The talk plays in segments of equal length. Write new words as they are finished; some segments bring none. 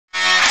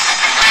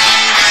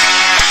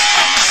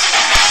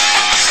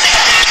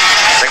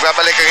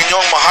Nagbabalik ang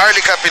inyong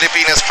Maharlika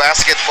Pilipinas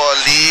Basketball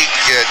League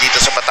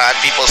dito sa Bataan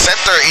People's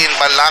Center in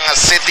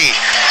Balangas City.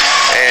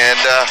 And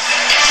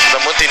the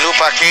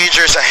Muntinlupa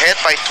Cagers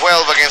ahead by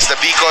 12 against the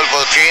BICOL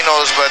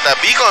Volcanoes, but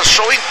BICOL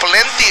showing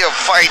plenty of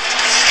fight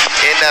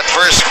in that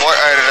first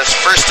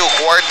two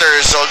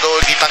quarters,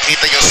 although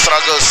kitang-kita yung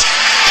struggles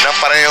ng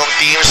parehong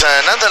teams.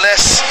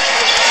 Nonetheless,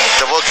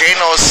 the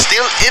Volcanoes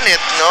still in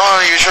it, no?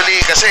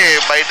 Usually kasi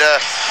by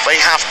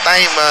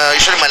halftime,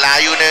 usually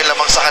malayo na yung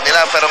lamang sa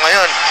kanila, pero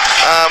ngayon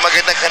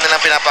magandang kanilang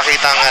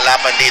pinapakita ang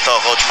laban dito,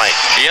 Coach Mike.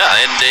 Yeah,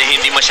 and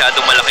hindi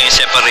masyadong malaki yung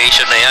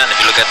separation na yan.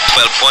 If you look at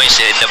 12 points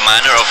in the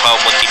manner of how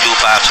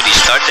Muntinlupa actually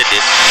started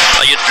it,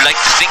 you'd like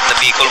to think the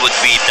BICOL would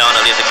be down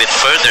a little bit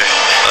further,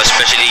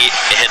 especially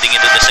heading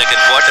into the second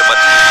quarter. But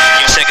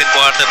yung second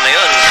quarter na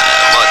yun,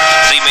 about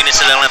 3 minutes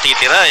na lang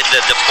natitira, and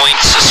the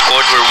points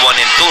scored were 1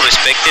 and 2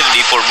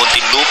 respectively for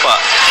Muntinlupa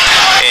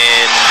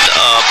and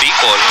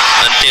BICOL,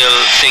 until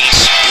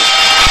things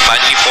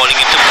finally falling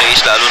into place,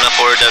 lalo na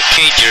for the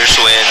Cagers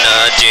when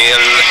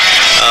JL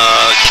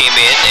came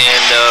in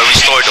and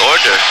restored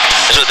order.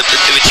 So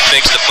which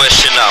begs the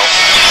question now,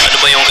 ano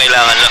ba yung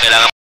kailangan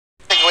na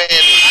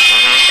win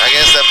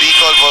against the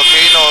BICOL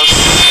Volcanoes,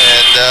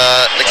 and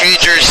the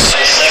Cagers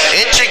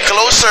inching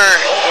closer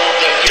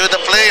to the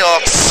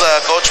playoffs,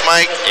 Coach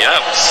Mike. Yeah.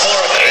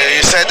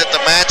 You said that the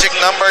magic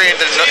number in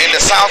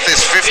the South is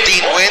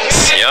 15 wins.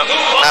 Yep.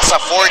 Nasa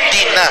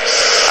 14 na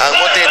ang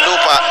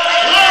Muntinlupa.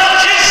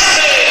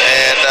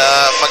 And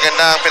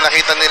maganda ang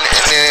pinakita ng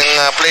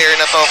player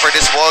na to for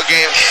this ball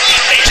game.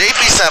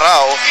 JP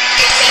SARAO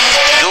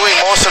doing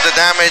most of the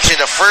damage in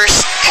the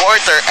first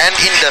quarter and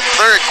in the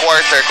third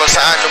quarter kung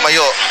saan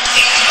lumayo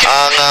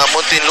ang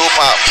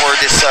Muntinlupa for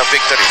this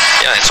victory.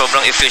 Yeah, and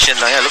sobrang efficient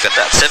lang yan. Look at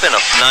that. 7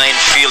 of 9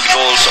 field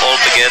goals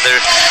altogether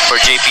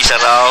for JP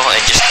SARAO,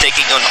 and just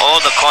taking on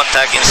all the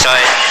contact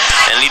inside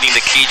and leading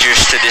the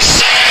Cagers to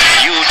this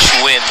huge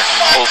win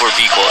over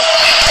BICOL.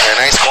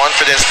 A nice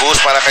confidence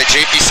boost para kay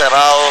JP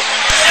SARAO,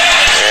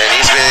 and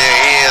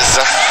he is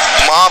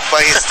mobbed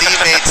by his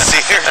teammates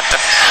here.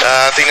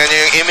 Tingnan nyo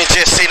yung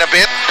images in a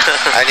bit.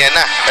 Ayan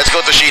na. Let's go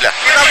to Sheila.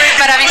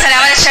 Maraming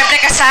salamat. Siyempre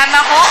kasama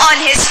ko on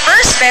his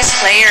first best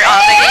player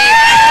of the game,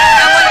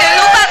 ang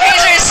Muntinlupa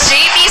Cagers,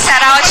 JP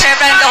SARAO,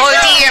 siyempre the whole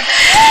team.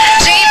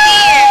 JP,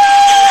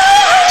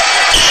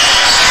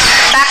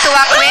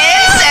 back-to-back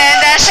wins,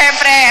 and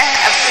siyempre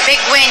big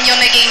win yung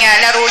naging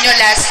laro nyo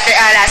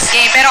last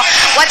game. Pero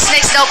what's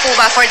next daw po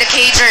ba for the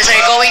Cagers? Are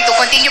you going to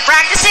continue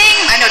practicing?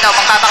 Ano daw,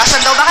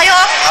 magbabakasyon daw ba kayo?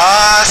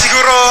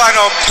 Siguro,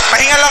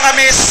 pahinga lang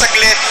kami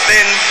saglit,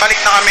 then balik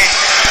na kami.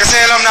 Kasi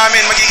alam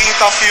namin, magiging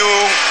tough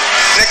yung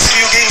next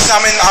few games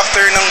namin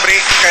after ng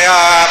break, kaya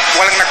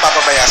walang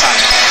nagpapabaya sa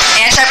amin.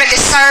 And syempre,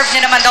 deserve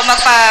nyo naman daw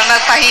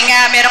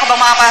magpahinga. Meron ka bang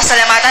mga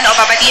pasalamatan o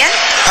babatian?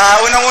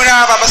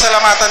 Unang-una,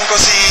 papasalamatan ko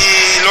si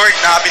Lord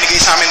na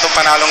binigay sa amin itong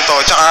panalong to.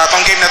 Tsaka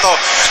itong game na to,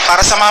 para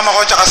sa mama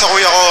ko, tsaka sa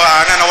kuya ko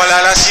na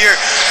nawala last year.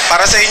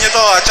 Para sa inyo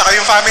to, at tsaka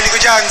yung family ko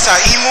dyan, sa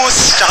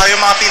Imus, tsaka yung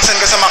mga pinsan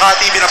ko sa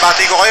Makati,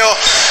 binabati ko kayo.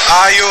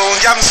 Yung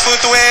Jams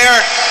Footwear,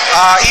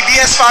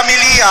 EBS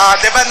family,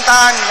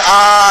 Debantan,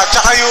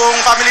 tsaka yung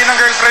family ng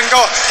girlfriend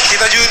ko,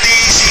 Tita Judy,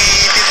 si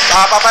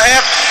Papa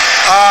F,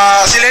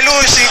 si Lelu,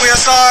 si Kuya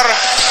Star,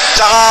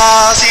 tsaka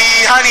si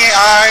Honey,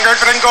 yung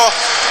girlfriend ko.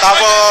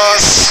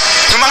 Tapos,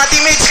 yung mga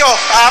teammates ko,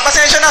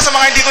 pasensya na sa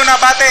mga hindi ko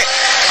nabate.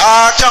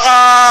 Tsaka,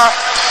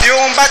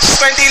 yung batch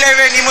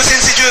 2011, Imus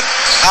Institute,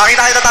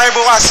 kita-kita tayo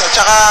bukas.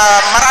 Tsaka,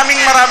 maraming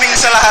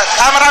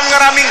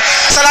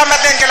salamat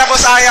din kila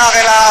Boss Aya,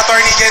 kila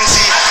Attorney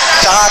Jency.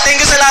 Tsaka, thank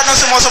you sa lahat ng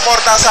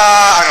sumusuporta sa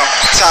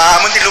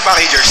Muntinlupa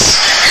Cagers.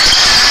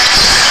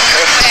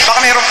 Baka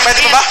meron,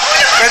 pwede pa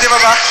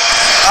ba?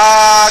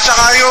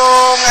 Tsaka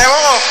yung, ewan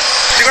ko,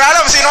 hindi ko na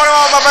alam, sino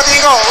naman mapapatiin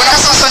ko?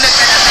 Susunod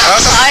ka na.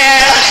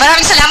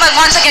 Maraming salamat.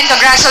 Once again,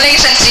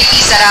 congratulations, JP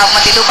SARAO,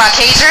 Muntinlupa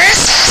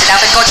Cagers.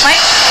 Salamat, Coach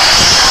Mike.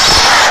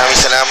 Maraming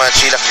salamat,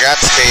 Sheila.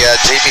 Congrats kay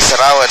JP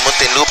SARAO and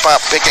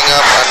Muntinlupa picking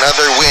up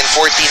another win.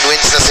 14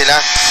 wins na sila.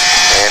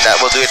 And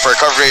that will do it for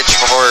coverage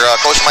for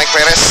Coach Mike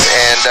Perez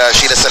and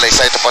Sheila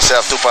Salaysay. Tupas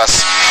of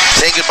Tupas.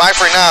 Saying goodbye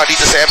for now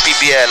dito sa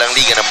MPBL, ang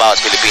Liga ng Bawat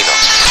Pilipino.